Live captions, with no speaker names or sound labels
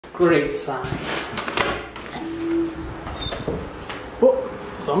Great sign. Whoa,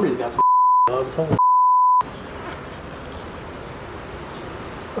 somebody's got some dogs. Holy.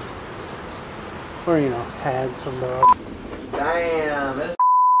 Or, you know, had some dogs. Damn, that's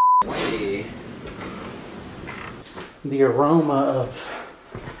windy. The aroma of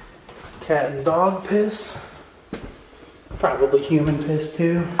cat and dog piss. Probably human piss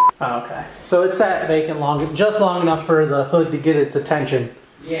too. Oh, okay. So it sat vacant just long enough for the hood to get its attention.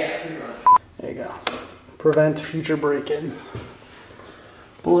 Yeah, pretty much. There you go. Prevent future break-ins.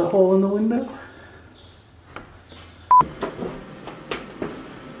 Bullet hole in the window.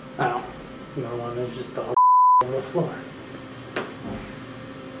 Oh, another one is just dog on the floor.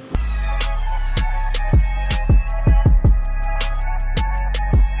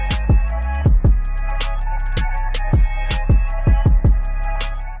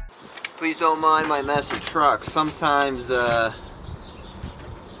 Please don't mind my messy truck. Sometimes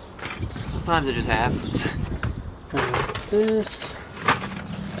it just happens. Like this.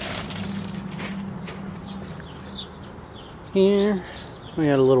 Here. We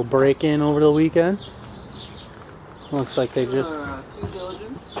had a little break-in over the weekend. Looks like they just... due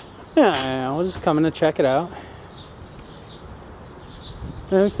diligence? Yeah, we're just coming to check it out.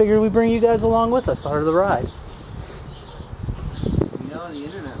 And we figured we'd bring you guys along with us, part of the ride. You know, the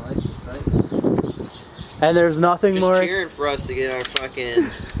internet likes excitement. And there's nothing just more... cheering for us to get our fucking...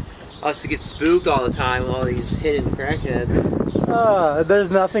 us to get spooked all the time with all these hidden crackheads.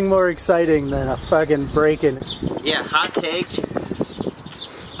 There's nothing more exciting than a fucking break-in. Yeah, hot take.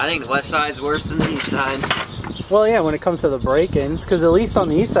 I think the west side's worse than the east side. Well, yeah, when it comes to the break-ins, because at least on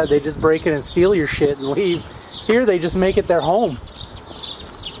the east side they just break in and steal your shit and leave. Here they just make it their home.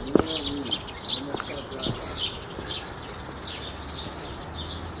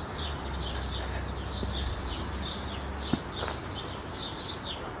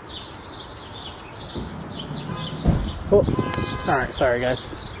 Oh, alright, sorry guys.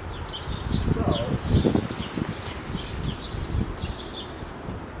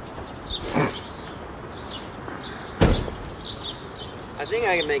 I think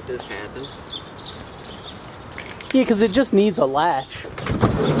I can make this happen. Yeah, because it just needs a latch.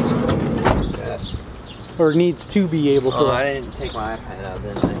 Or needs to be able to. Oh, I didn't take my iPad out,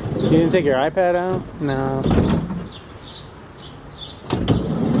 didn't I? You didn't take your iPad out? No.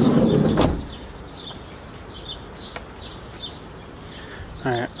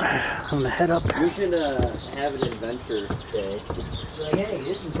 Alright, I'm gonna head up. We should have an adventure day. Like, hey,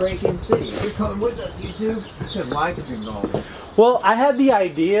 this is Break-In City. You're coming with us, YouTube? Because why could you go? Well, I had the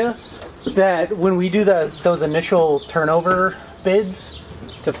idea that when we do those initial turnover bids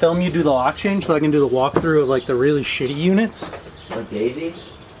to film you do the lock change, so I can do the walkthrough of like the really shitty units. Like Daisy?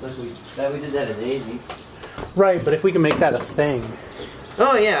 Like we did that at Daisy. Right, but if we can make that a thing.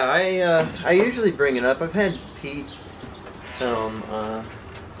 Oh yeah, I usually bring it up. I've had Pete film a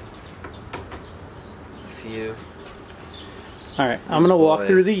few. Alright, I'm gonna walk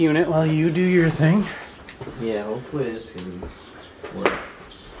through the unit while you do your thing. Yeah, hopefully this can work.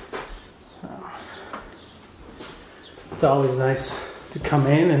 So, it's always nice to come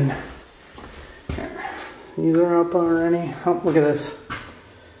in and these are up already. Oh, look at this.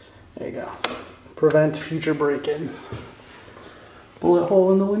 There you go. Prevent future break-ins. Bullet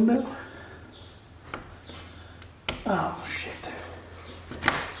hole in the window. Oh shit.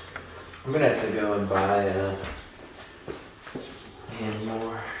 I'm gonna have to go and buy a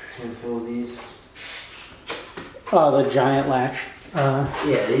handful of these. Oh, the giant latch.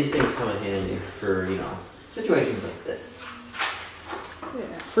 Yeah, these things come in handy for, you know, situations like this.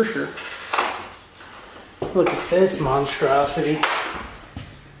 Yeah, for sure. Look at this monstrosity.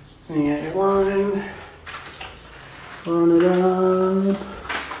 And you got your line. Run it up.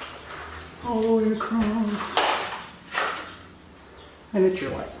 All the way across. And it's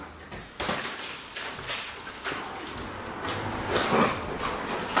your light.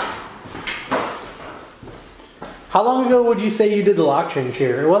 How long ago would you say you did the lock change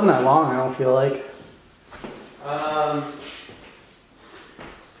here? It wasn't that long, I don't feel like. I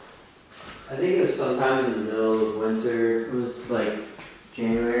think it was sometime in the middle of winter. It was like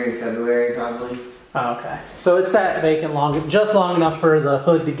January, February probably. Oh, okay. So it sat vacant just long enough for the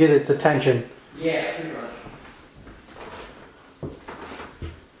hood to get its attention. Yeah, pretty much.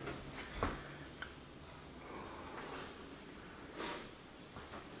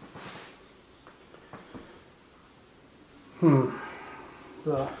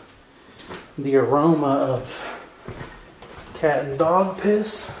 The aroma of cat and dog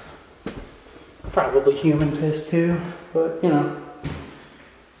piss. Probably human piss too, but you know.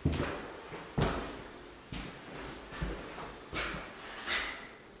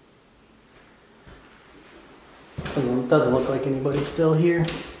 It doesn't look like anybody's still here,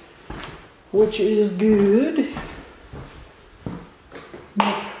 which is good.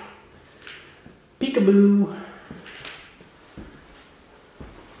 Peekaboo.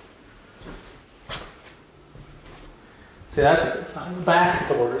 See, that's a good sign. The back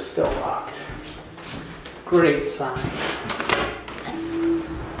door is still locked. Great sign.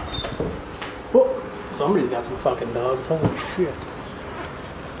 Whoa, somebody's got some fucking dogs. Holy shit.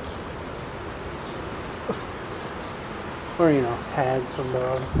 Or, you know, had some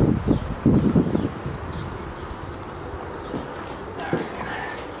dogs.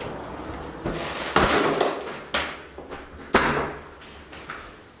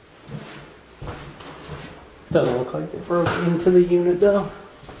 Doesn't look like they broke into the unit though.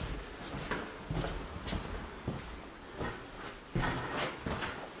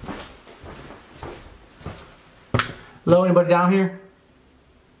 Hello, anybody down here?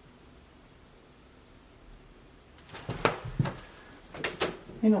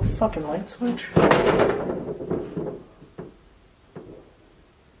 Ain't no fucking light switch.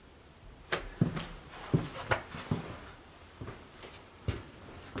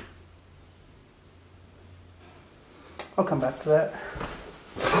 I'll come back to that.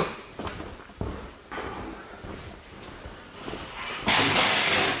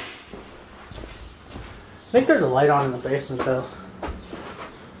 I think there's a light on in the basement though.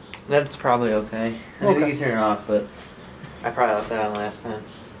 That's probably okay. I think you can turn it off, but I probably left that on last time.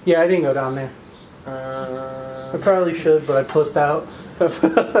 Yeah, I didn't go down there. I probably should, but I pussed out.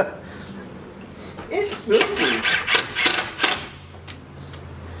 It's spooky.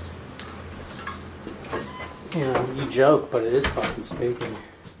 You know, you joke, but it is fucking spooky.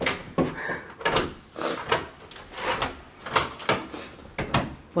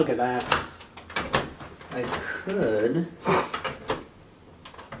 Look at that. I could.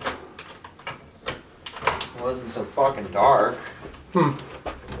 It wasn't so fucking dark.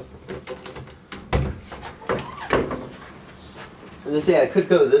 Let's see, I could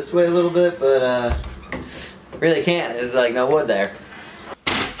go this way a little bit, but really can't. There's like no wood there.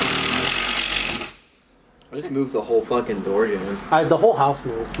 I just moved the whole fucking door jam. The whole house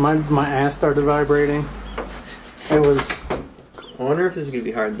moved. My ass started vibrating. It was. I wonder if this is gonna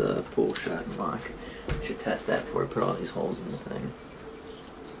be hard to pull shut and lock. I should test that before I put all these holes in the thing.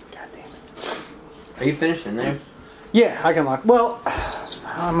 God damn it. Are you finished in there? Yeah, I can lock. Well,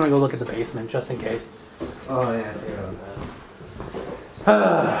 I'm gonna go look at the basement just in case. Oh yeah, I forgot about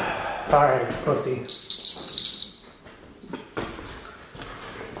that. Alright, pussy.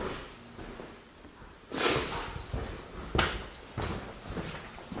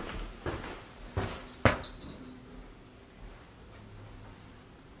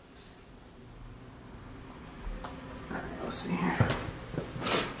 Let's see here.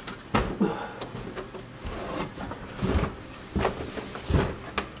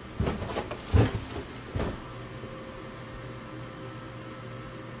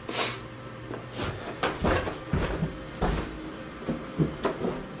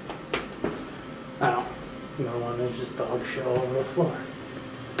 Oh, another one is just dog shit all over the floor.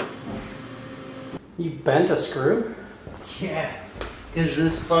 You bent a screw? Yeah. Is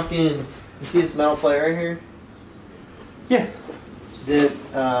this fucking? You see this metal plate right here? Yeah.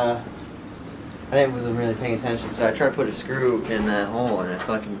 I wasn't really paying attention, so I tried to put a screw in that hole and it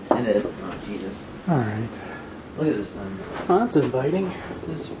fucking hit it. Oh Jesus! Alright. Look at this thing. Oh, that's inviting.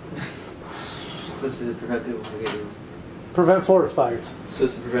 This is supposed to prevent people from getting. Prevent forest fires. It's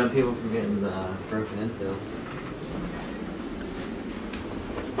supposed to prevent people from getting broken into.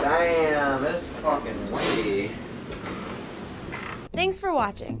 Damn, that's fucking windy. Thanks for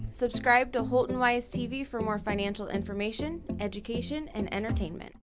watching. Subscribe to HoltonWiseTV for more financial information, education, and entertainment.